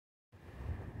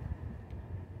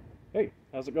Hey,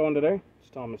 how's it going today? It's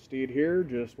Thomas Steed here.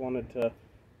 Just wanted to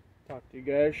talk to you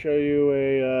guys, show you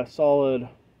a solid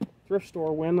thrift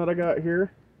store win that I got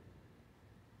here.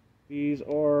 These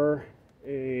are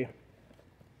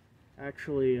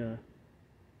actually a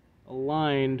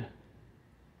lined,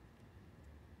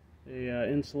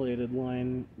 insulated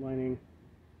lining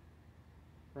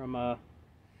from I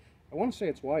want to say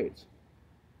it's whites.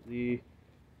 The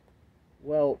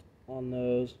welt on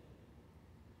those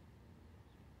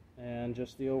and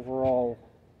just the overall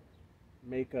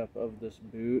makeup of this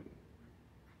boot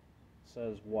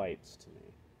says whites to me.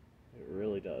 It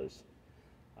really does.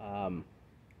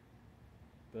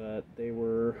 But they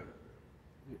were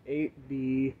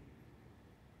 8B.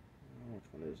 Which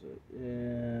one is it?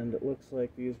 And it looks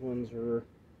like these ones are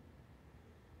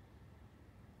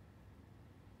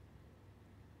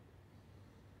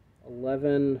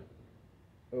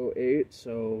 $11.08.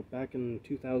 So back in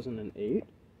 2008.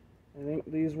 I think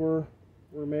these were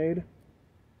made.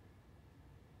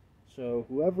 So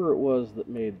whoever it was that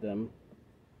made them,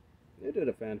 they did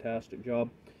a fantastic job.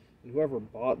 And whoever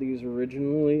bought these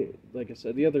originally, like I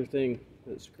said, the other thing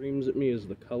that screams at me is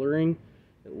the coloring.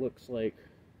 It looks like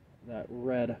that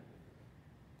red, I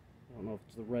don't know if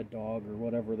it's the red dog or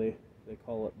whatever they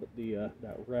call it, but the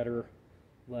that redder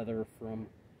leather from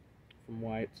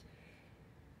whites.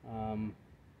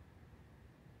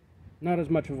 Not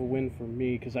as much of a win for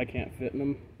me because I can't fit in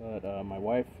them, but my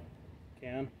wife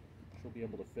can. She'll be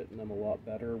able to fit in them a lot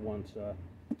better once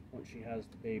she has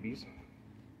the babies.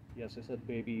 Yes, I said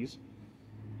babies,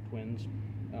 twins.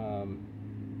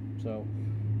 So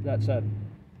that said,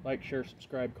 like, share,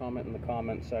 subscribe, comment in the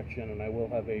comment section, and I will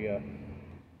have a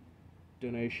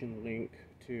donation link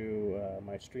to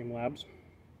my Streamlabs.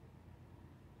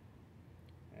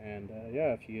 And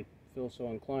yeah, if you feel so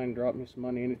inclined, drop me some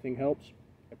money. Anything helps.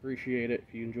 I appreciate it.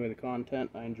 If you enjoy the content,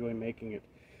 I enjoy making it.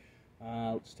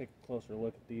 Let's take a closer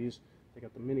look at these. They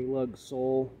got the mini lug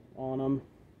sole on them.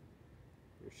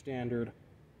 Your standard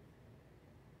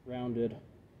rounded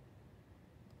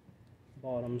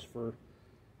bottoms for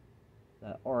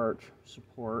that arch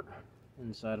support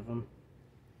inside of them.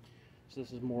 So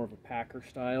this is more of a packer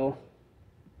style.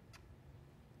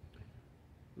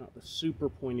 Not the super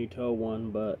pointy toe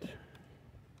one, but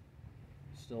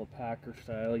still a packer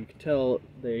style. You can tell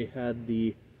they had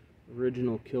the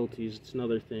original kilties. It's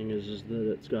another thing is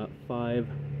that it's got 5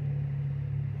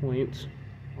 points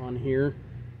on here,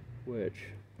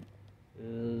 which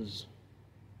is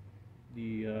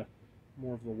the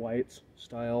more of the whites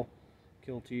style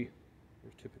kiltie.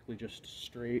 They're typically just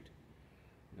straight.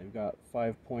 They've got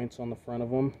 5 points on the front of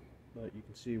them, but you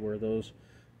can see where those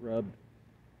rubbed.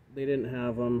 They didn't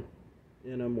have them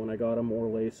in them when I got them, or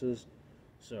laces,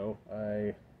 so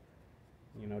I,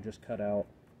 just cut out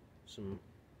some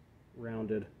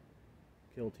rounded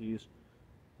kilties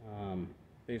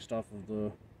based off of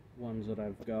the ones that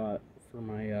I've got for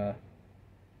my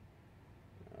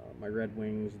my Red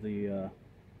Wings, the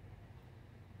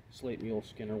slate mule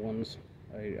skinner ones.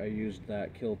 I used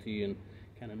that kiltie and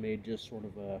kind of made just sort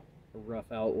of a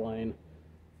rough outline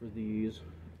for these.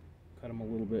 Cut them a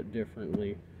little bit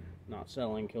differently. Not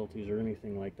selling kilties or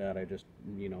anything like that. I just,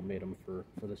 made them for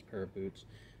this pair of boots.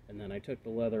 And then I took the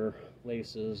leather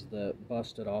laces that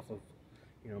busted off of,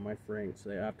 my Franks.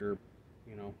 They, after,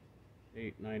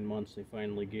 8-9 months, they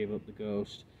finally gave up the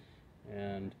ghost.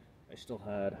 And I still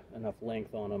had enough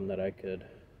length on them that I could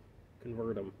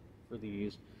convert them for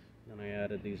these. And then I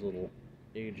added these little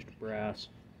aged brass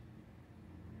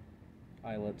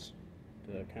eyelets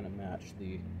to kind of match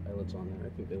the eyelets on there.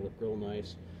 I think they look real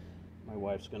nice. My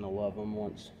wife's gonna love them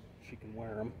once she can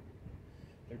wear them.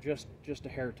 They're just a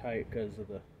hair tight because of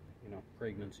the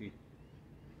pregnancy,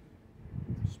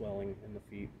 swelling in the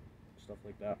feet, stuff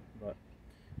like that. But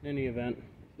in any event,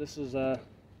 this is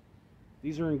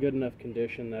these are in good enough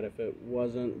condition that if it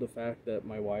wasn't the fact that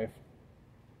my wife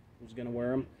was gonna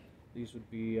wear them, these would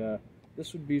be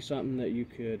this would be something that you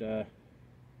could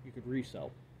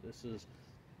resell. This is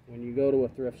when you go to a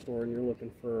thrift store and you're looking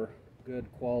for good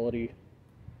quality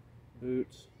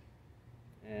boots,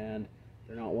 and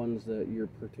they're not ones that you're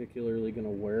particularly going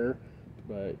to wear,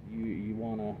 but you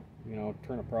want to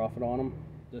turn a profit on them.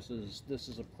 This is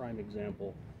a prime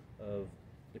example of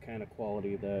the kind of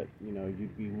quality that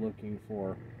you'd be looking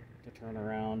for to turn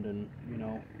around and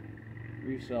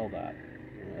resell that.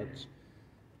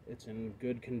 It's in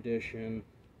good condition.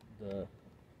 The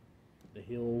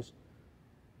heels,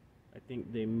 I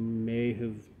think they may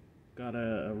have got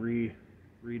a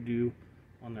redo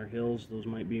on their heels. Those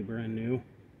might be brand new,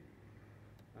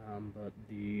 but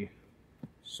the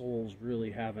soles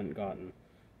really haven't gotten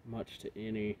much to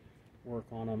any work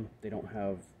on them. They don't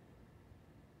have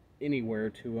anywhere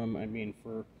to them. I mean,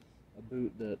 for a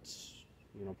boot that's,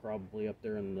 you know, probably up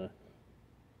there in the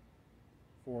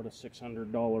 $400 to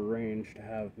 $600 range to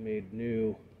have made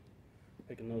new,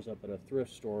 picking those up at a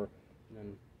thrift store and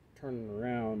then turning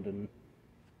around and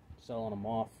selling them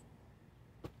off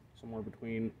somewhere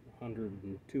between $100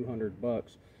 and $200,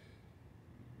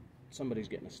 somebody's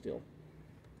getting a steal.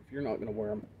 If you're not going to wear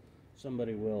them,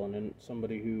 somebody will, and then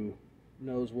somebody who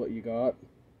knows what you got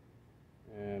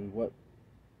and what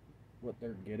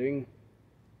they're getting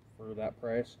for that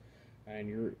price,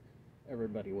 and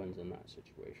everybody wins in that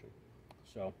situation.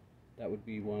 So that would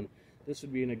be one. This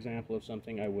would be an example of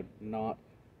something I would not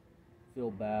feel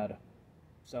bad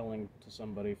selling to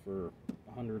somebody for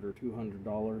 $100 or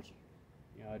 $200.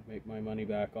 Yeah, I'd make my money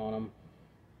back on them,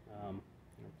 you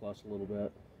know, plus a little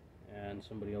bit, and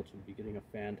somebody else would be getting a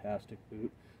fantastic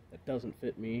boot that doesn't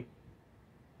fit me,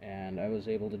 and I was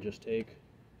able to just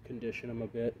condition them a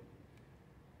bit,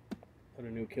 put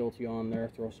a new kiltie on there,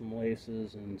 throw some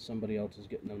laces, and somebody else is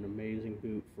getting an amazing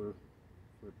boot for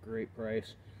a great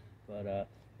price. But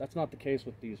that's not the case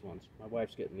with these ones. My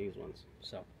wife's getting these ones.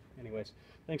 So anyways,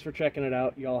 thanks for checking it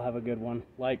out. Y'all have a good one.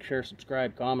 Like, share,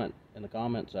 subscribe, comment in the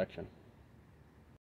comment section.